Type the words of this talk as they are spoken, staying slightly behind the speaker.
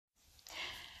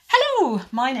Hello,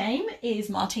 my name is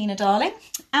Martina Darling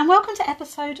and welcome to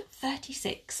episode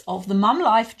 36 of the Mum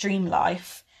Life Dream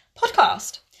Life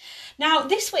podcast. Now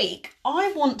this week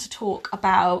I want to talk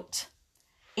about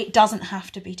it doesn't have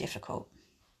to be difficult.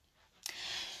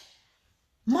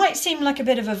 Might seem like a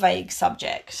bit of a vague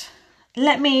subject.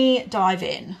 Let me dive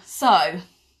in. So,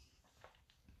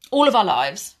 all of our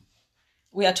lives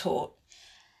we are taught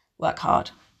work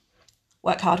hard.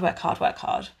 Work hard, work hard, work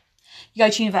hard. You go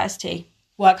to university,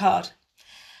 work hard.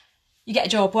 You get a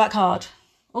job, work hard.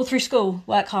 All through school,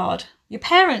 work hard. Your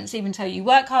parents even tell you,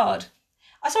 work hard.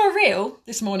 I saw a reel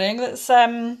this morning that's,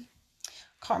 can't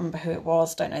remember who it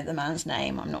was, don't know the man's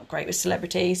name, I'm not great with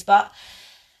celebrities, but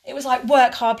it was like,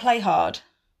 work hard, play hard.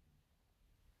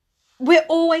 We're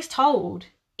always told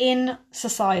in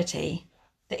society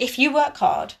that if you work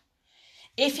hard,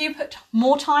 if you put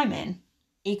more time in,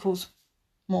 equals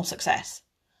more success.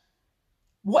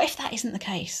 What if that isn't the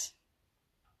case?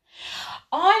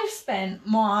 I've spent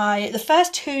the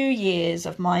first 2 years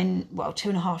of my,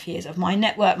 2.5 years of my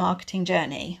network marketing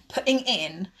journey putting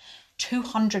in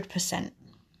 200%. And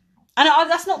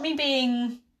that's not me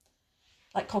being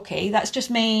like cocky. That's just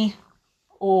me,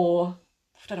 or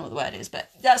I don't know what the word is, but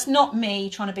that's not me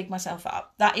trying to big myself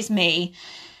up. That is me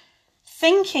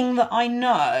thinking that I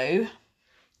know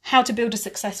how to build a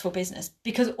successful business,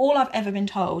 because all I've ever been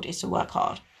told is to work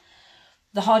hard.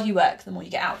 The harder you work, the more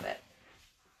you get out of it.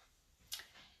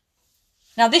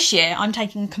 Now this year, I'm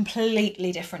taking a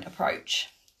completely different approach.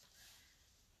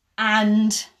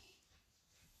 And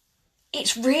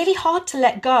it's really hard to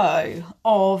let go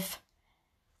of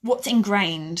what's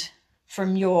ingrained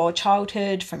from your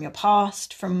childhood, from your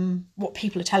past, from what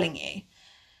people are telling you.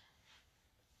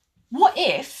 What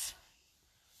if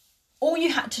all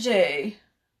you had to do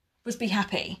was be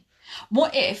happy?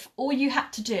 What if all you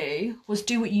had to do was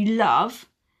do what you love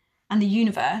and the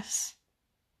universe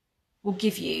will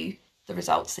give you the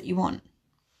results that you want?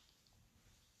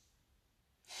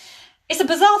 It's a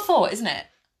bizarre thought, isn't it?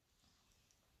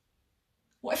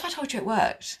 What if I told you it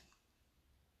worked?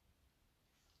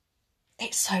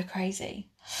 It's so crazy.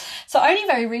 So only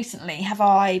very recently have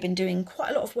I been doing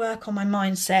quite a lot of work on my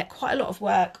mindset, quite a lot of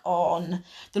work on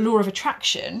the law of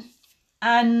attraction,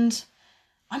 and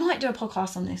I might do a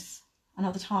podcast on this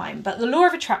another time, but the law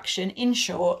of attraction, in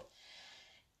short,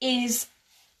 is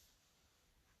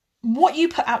what you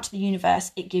put out to the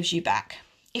universe, it gives you back.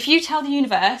 If you tell the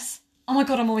universe, oh my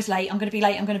God, I'm always late, I'm going to be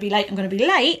late, I'm going to be late, I'm going to be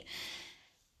late,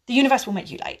 the universe will make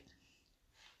you late.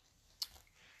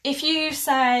 If you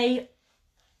say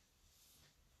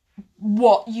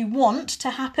what you want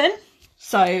to happen,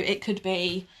 so it could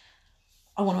be,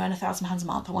 I want to earn £1,000 a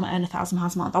month, I want to earn £1,000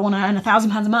 a month, I want to earn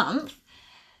 £1,000 a month,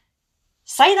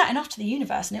 say that enough to the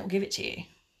universe and it will give it to you.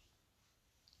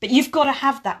 But you've got to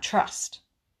have that trust.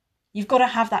 You've got to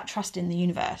have that trust in the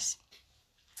universe.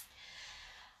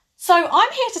 So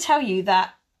I'm here to tell you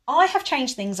that I have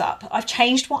changed things up. I've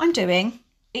changed what I'm doing.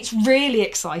 It's really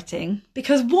exciting,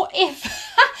 because what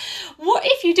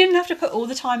if you didn't have to put all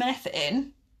the time and effort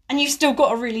in and you still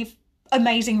got a really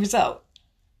amazing result?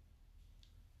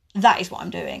 That is what I'm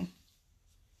doing.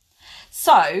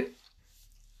 So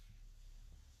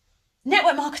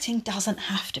network marketing doesn't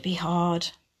have to be hard.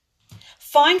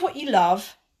 Find what you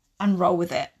love and roll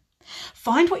with it.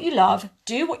 Find what you love,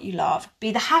 do what you love,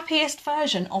 be the happiest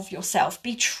version of yourself,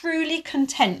 be truly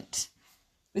content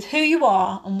with who you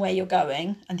are and where you're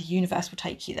going, and the universe will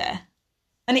take you there.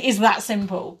 And it is that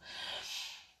simple.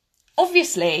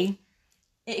 Obviously,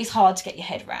 it is hard to get your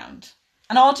head around.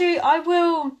 And I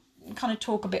will kind of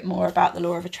talk a bit more about the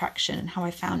law of attraction and how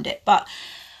I found it. But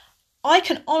I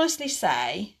can honestly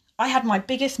say I had my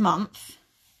biggest month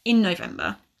in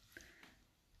November,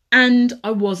 and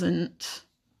I wasn't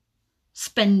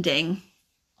spending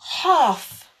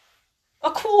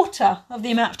a quarter of the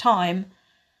amount of time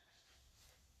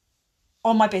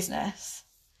on my business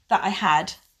that I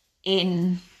had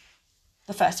in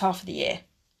the first half of the year.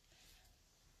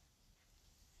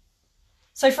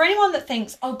 So for anyone that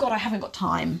thinks, oh God, I haven't got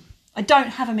time, I don't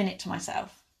have a minute to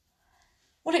myself.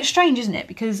 Well, it's strange, isn't it?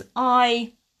 Because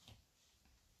I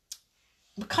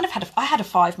had a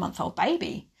 5-month-old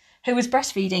baby who was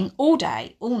breastfeeding all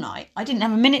day, all night. I didn't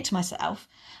have a minute to myself.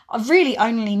 I've really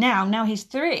only now he's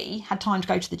 3, had time to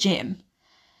go to the gym.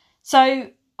 So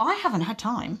I haven't had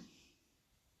time.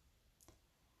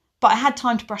 But I had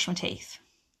time to brush my teeth.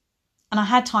 And I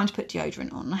had time to put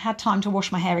deodorant on. I had time to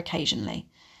wash my hair occasionally.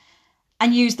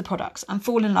 And use the products and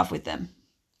fall in love with them.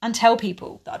 And tell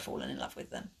people that I'd fallen in love with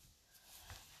them.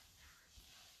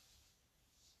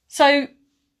 So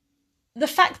the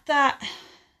fact that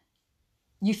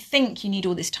you think you need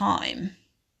all this time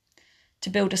to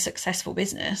build a successful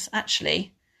business,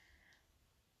 actually,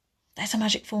 there's a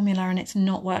magic formula and it's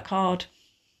not work hard.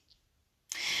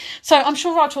 So I'm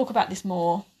sure I'll talk about this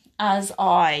more as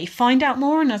I find out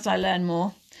more and as I learn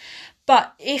more.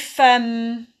 But if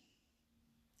you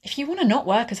want to not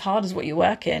work as hard as what you're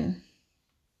working,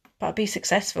 but be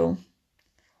successful,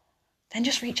 then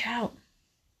just reach out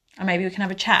and maybe we can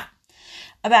have a chat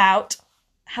about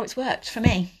how it's worked for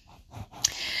me.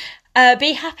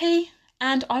 Be happy,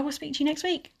 and I will speak to you next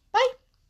week.